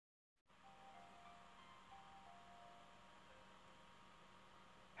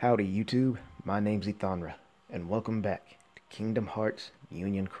Howdy YouTube, my name's Ethanra, and welcome back to Kingdom Hearts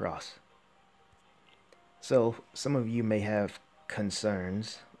Union Cross. So, some of you may have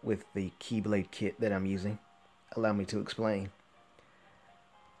concerns with the Keyblade kit that I'm using. Allow me to explain.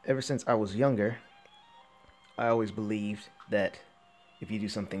 Ever since I was younger, I always believed that if you do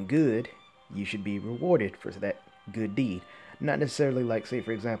something good, you should be rewarded for that good deed. Not necessarily like, say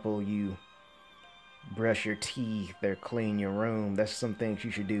for example, you brush your teeth or clean your room. That's some things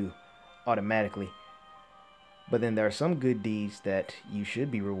you should do automatically. But then there are some good deeds that you should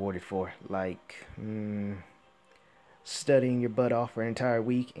be rewarded for, like studying your butt off for an entire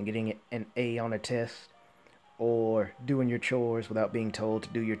week and getting an A on a test, or doing your chores without being told to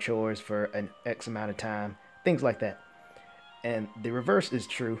do your chores for an X amount of time, things like that. And the reverse is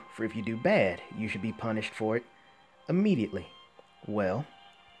true for if you do bad, you should be punished for it immediately. Well,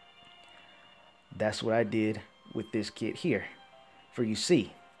 that's what I did with this kit here. For you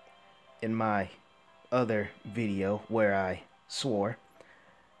see, in my other video where I swore,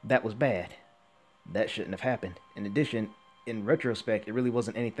 that was bad. That shouldn't have happened. In addition, in retrospect, it really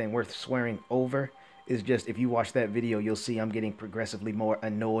wasn't anything worth swearing over. It's just if you watch that video, you'll see I'm getting progressively more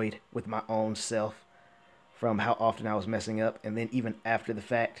annoyed with my own self from how often I was messing up. And then even after the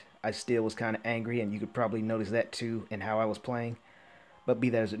fact, I still was kind of angry, and you could probably notice that too in how I was playing. But be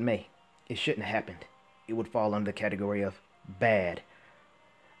that as it may, it shouldn't have happened. It would fall under the category of bad.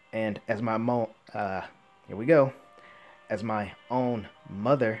 And as my here we go. As my own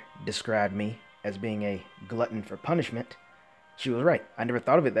mother described me as being a glutton for punishment, she was right. I never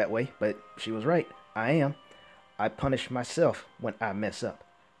thought of it that way, but she was right. I am. I punish myself when I mess up.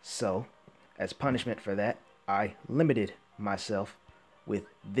 So, as punishment for that, I limited myself with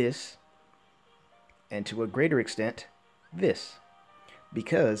this, and to a greater extent, this.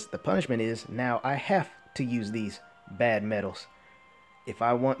 Because the punishment is now I have to use these bad metals. If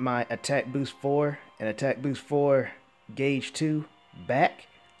I want my attack boost 4 and attack boost 4 gauge 2 back,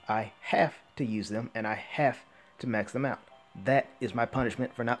 I have to use them, and I have to max them out. That is my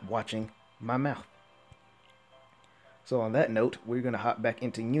punishment for not watching my mouth. So on that note, we're going to hop back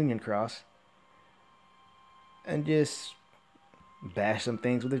into Union Cross and just bash some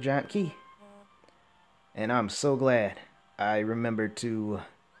things with a giant key. And I'm so glad I remembered to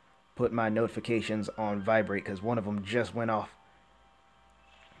put my notifications on vibrate, because one of them just went off.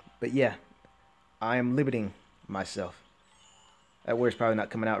 But yeah, I am limiting myself. That word's probably not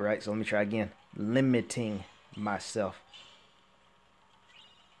coming out right, so let me try again. Limiting myself.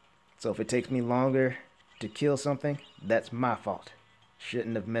 So if it takes me longer to kill something, that's my fault.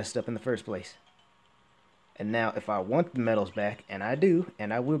 Shouldn't have messed up in the first place. And now if I want the medals back, and I do,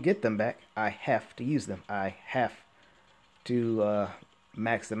 and I will get them back, I have to use them. I have to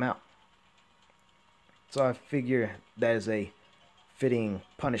max them out. So I figure that is a fitting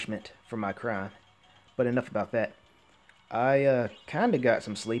punishment for my crime. But enough about that. I kind of got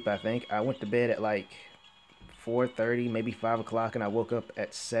some sleep, I think. I went to bed at like 4:30, maybe 5 o'clock, and I woke up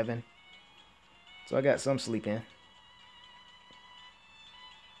at 7. So I got some sleep in.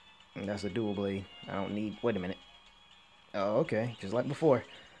 And that's a dual blade. I don't need... Wait a minute. Oh, okay. Just like before.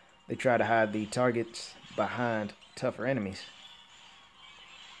 They try to hide the targets behind tougher enemies.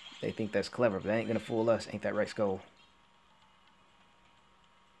 They think that's clever, but they ain't gonna fool us. Ain't that right, Skull?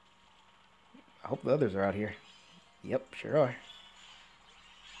 I hope the others are out here. Yep, sure are.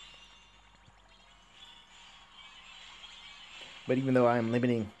 But even though I am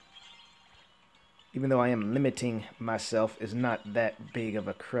limiting myself, is not that big of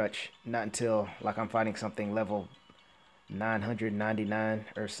a crutch. Not until like I'm fighting something level 999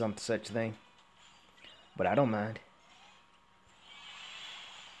 or some such thing. But I don't mind.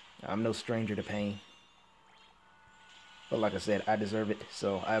 I'm no stranger to pain. But like I said, I deserve it,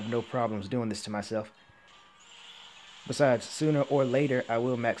 so I have no problems doing this to myself. Besides, sooner or later, I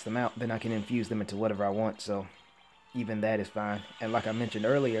will max them out. Then I can infuse them into whatever I want, so even that is fine. And like I mentioned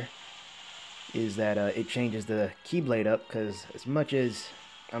earlier, is that it changes the Keyblade up, because as much as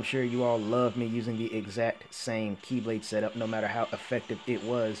I'm sure you all love me using the exact same Keyblade setup, no matter how effective it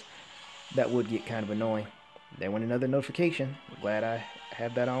was, that would get kind of annoying. There went another notification. Glad I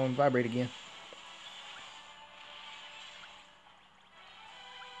have that on vibrate again.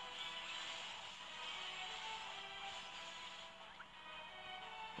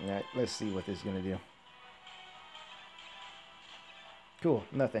 Alright, let's see what this is going to do. Cool,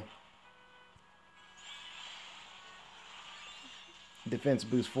 nothing. Defense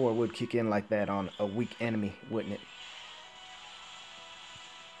boost 4 would kick in like that on a weak enemy, wouldn't it?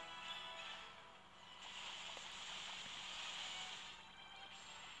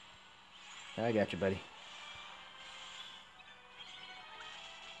 I got you, buddy.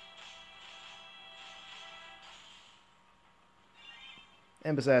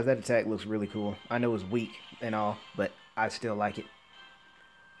 And besides, that attack looks really cool. I know it's weak and all, but I still like it.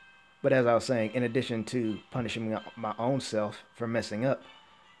 But as I was saying, in addition to punishing my own self for messing up,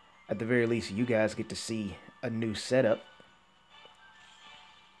 at the very least, you guys get to see a new setup,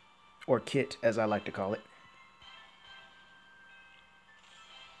 or kit as I like to call it.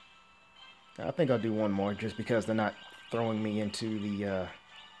 I think I'll do one more just because they're not throwing me into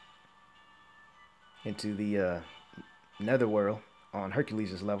the netherworld on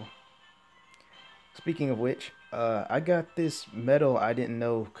Hercules' level. Speaking of which, I got this medal I didn't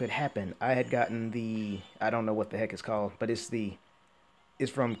know could happen. I had gotten I don't know what the heck it's called, but it's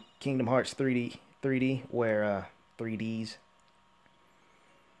from Kingdom Hearts 3D, where 3Ds.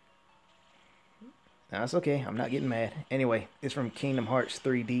 Now, it's okay, I'm not getting mad. Anyway, it's from Kingdom Hearts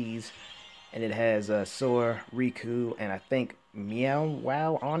 3Ds, and it has Sora, Riku, and I think Meow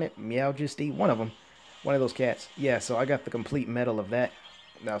Wow on it. Meow Justy, one of them. One of those cats. Yeah, so I got the complete medal of that.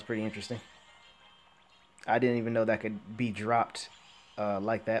 That was pretty interesting. I didn't even know that could be dropped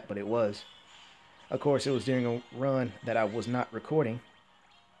like that, but it was. Of course, it was during a run that I was not recording.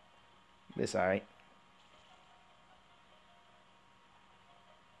 It's alright.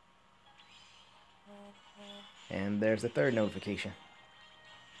 And there's the third notification.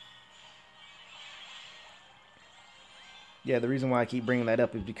 Yeah, the reason why I keep bringing that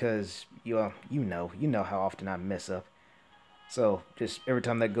up is because you know how often I mess up. So just every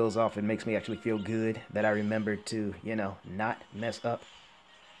time that goes off, it makes me actually feel good that I remembered to, not mess up.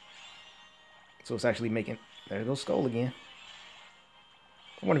 So it's actually making... There goes Skull again.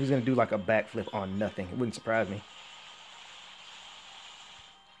 I wonder if he's going to do like a backflip on nothing. It wouldn't surprise me.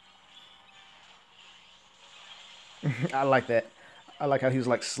 I like that. I like how he was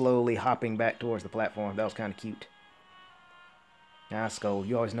like slowly hopping back towards the platform. That was kind of cute. Nah, Skull,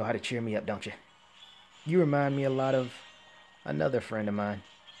 you always know how to cheer me up, don't you? You remind me a lot of another friend of mine.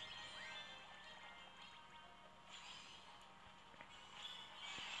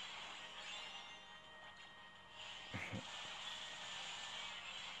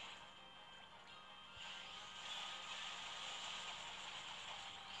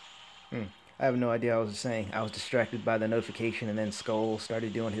 I have no idea what I was saying. I was distracted by the notification, and then Skull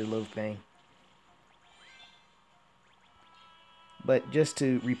started doing his little thing. But just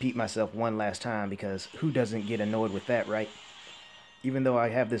to repeat myself one last time, because who doesn't get annoyed with that, right? Even though I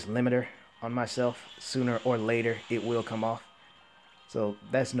have this limiter on myself, sooner or later it will come off. So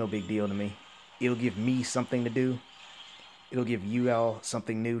that's no big deal to me. It'll give me something to do. It'll give you all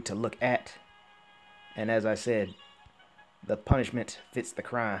something new to look at. And as I said, the punishment fits the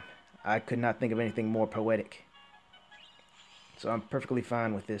crime. I could not think of anything more poetic. So I'm perfectly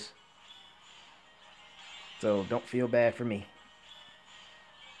fine with this. So don't feel bad for me.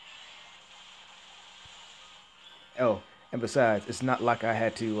 Oh, and besides, it's not like I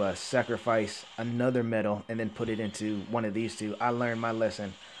had to sacrifice another medal and then put it into one of these two. I learned my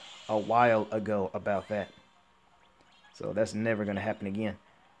lesson a while ago about that. So that's never going to happen again.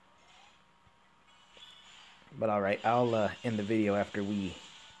 But alright, I'll end the video after we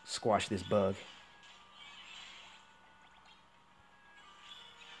squash this bug.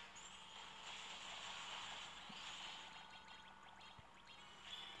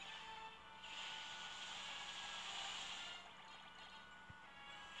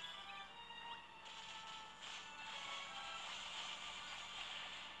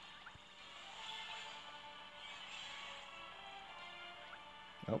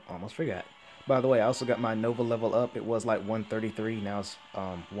 Oh, almost forgot. By the way, I also got my Nova level up. It was like 133, now it's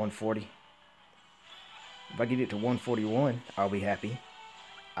 140. If I get it to 141, I'll be happy.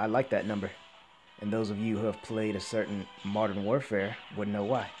 I like that number. And those of you who have played a certain Modern Warfare would know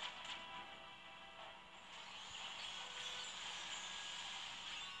why.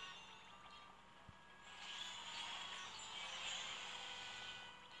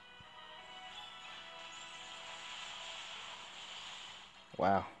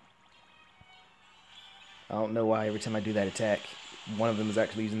 Wow. I don't know why every time I do that attack, one of them is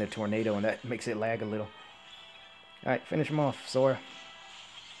actually using their tornado, and that makes it lag a little. Alright, finish them off, Sora.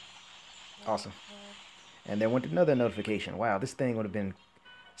 Awesome. And there went another notification. Wow, this thing would have been...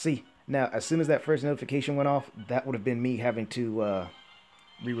 See, now, as soon as that first notification went off, that would have been me having to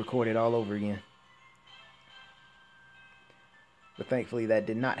re-record it all over again. But thankfully, that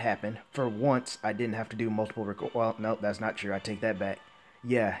did not happen. For once, I didn't have to do multiple record... Well, no, that's not true. I take that back.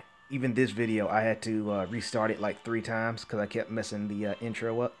 Yeah, even this video, I had to restart it like 3 times because I kept messing the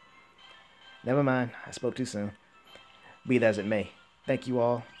intro up. Never mind. I spoke too soon. Be that as it may. Thank you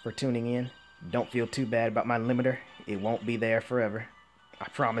all for tuning in. Don't feel too bad about my limiter. It won't be there forever. I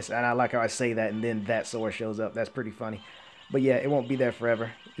promise. And I like how I say that and then that Sora shows up. That's pretty funny. But yeah, it won't be there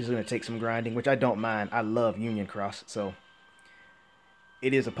forever. It's going to take some grinding, which I don't mind. I love Union Cross, so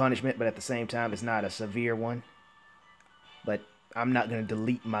it is a punishment, but at the same time, it's not a severe one. But I'm not going to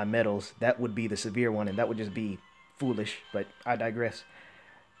delete my medals. That would be the severe one, and that would just be foolish, but I digress.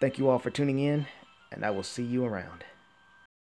 Thank you all for tuning in, and I will see you around.